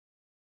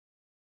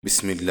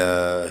بسم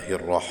الله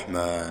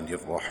الرحمن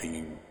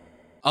الرحيم.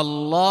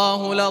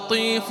 الله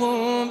لطيف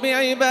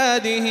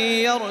بعباده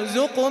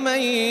يرزق من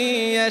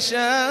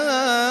يشاء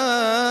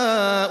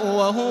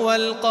وهو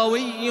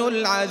القوي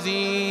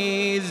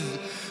العزيز.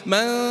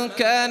 من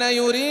كان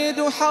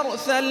يريد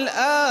حرث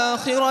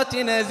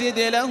الآخرة نزد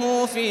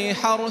له في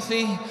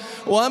حرثه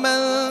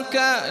ومن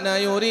كان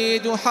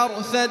يريد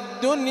حرث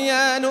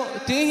الدنيا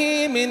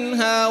نؤته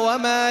منها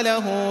وما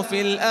له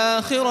في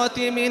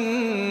الآخرة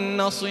من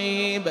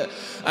نصيب.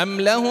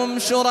 أم لهم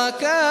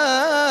شركاء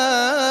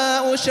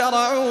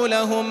شرعوا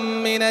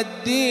لهم من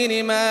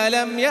الدين ما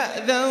لم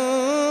يأذن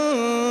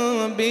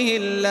به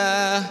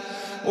الله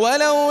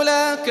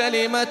ولولا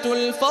كلمة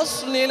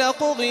الفصل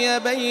لقضي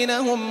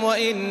بينهم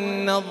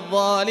وإن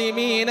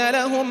الظالمين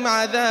لهم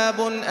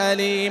عذاب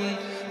أليم.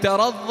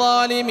 ترى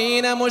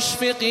الظالمين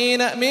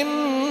مشفقين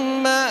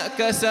مما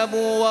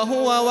كسبوا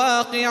وهو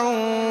واقع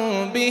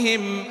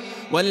بهم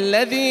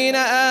والذين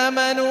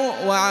آمنوا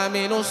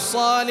وعملوا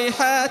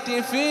الصالحات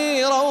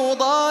في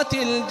روضات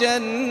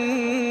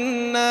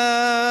الجنات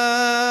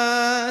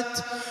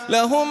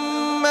لهم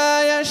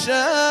ما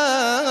يشاءون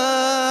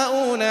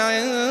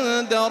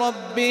عند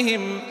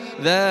ربهم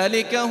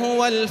ذلك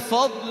هو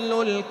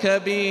الفضل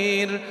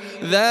الكبير.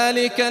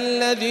 ذلك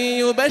الذي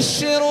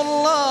يبشر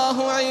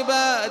الله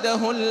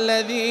عباده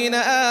الذين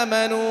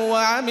آمنوا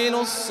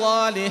وعملوا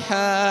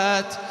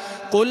الصالحات.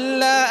 قل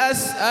لا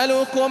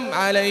أسألكم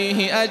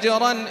عليه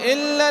أجرا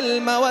إلا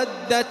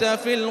المودة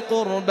في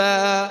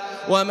القربى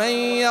ومن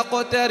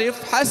يقترف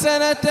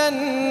حسنة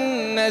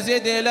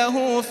نزد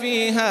له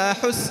فيها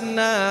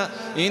حسنا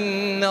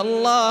إن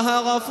الله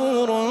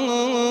غفور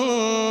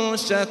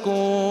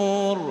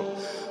شكور.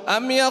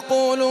 أم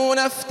يقولون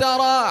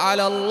افترى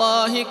على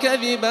الله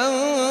كذبا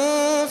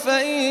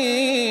فإن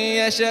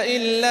يشاء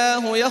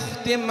الله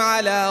يختم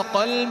على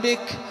قلبك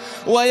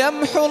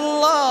ويمحو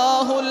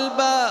الله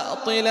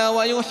الباطل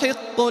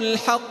ويحق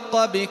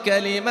الحق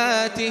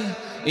بكلماته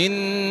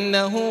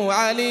إنه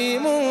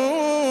عليم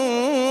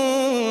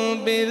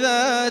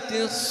بذات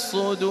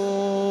الصدور.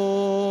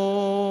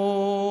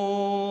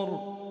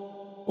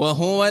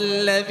 وهو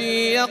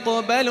الذي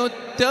يقبل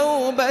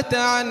التوبة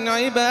عن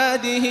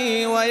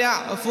عباده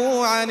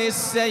ويعفو عن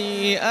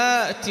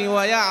السيئات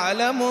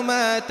ويعلم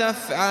ما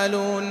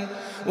تفعلون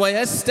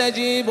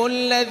ويستجيب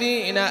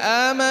الذين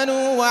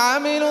آمنوا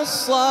وعملوا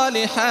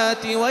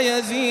الصالحات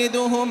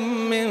ويزيدهم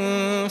من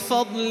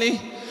فضله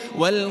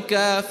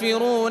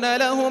والكافرون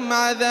لهم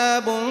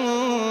عذاب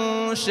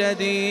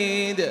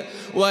شديد.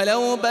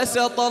 ولو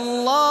بسط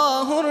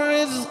الله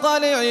الرزق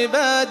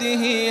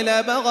لعباده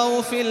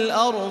لبغوا في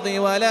الأرض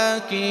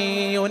ولكن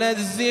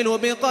ينزل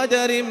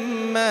بقدر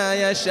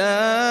ما يشاء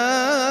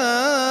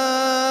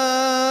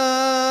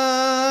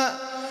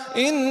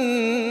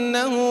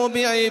إنه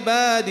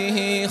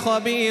بعباده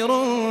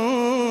خبير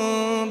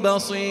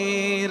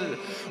بصير.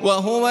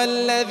 وهو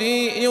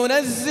الذي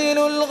ينزل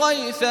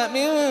الغيث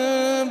من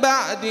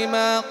بعد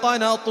ما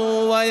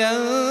قنطوا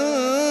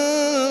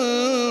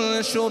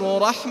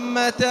وينشر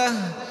رحمته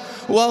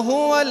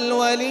وهو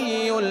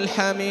الولي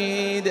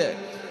الحميد.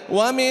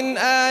 ومن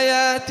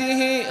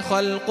آياته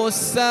خلق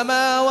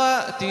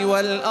السماوات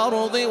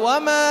والأرض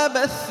وما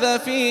بث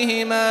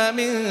فيهما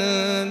من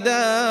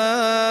دابة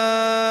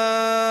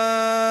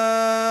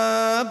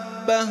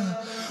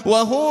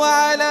وهو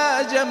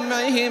على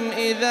جمعهم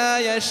إذا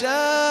يشاء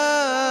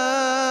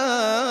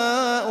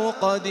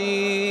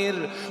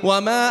قدير.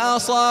 وما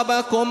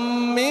أصابكم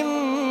من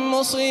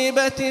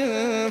مصيبة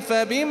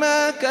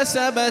فبما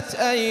كسبت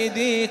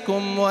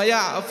أيديكم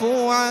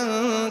ويعفو عن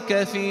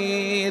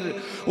كثير.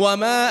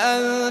 وما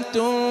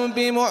أنتم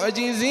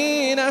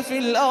بمعجزين في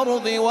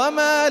الأرض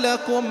وما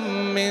لكم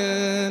من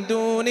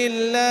دون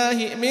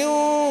الله من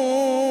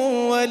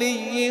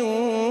ولي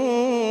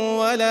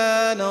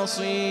ولا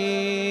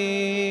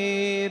نصير.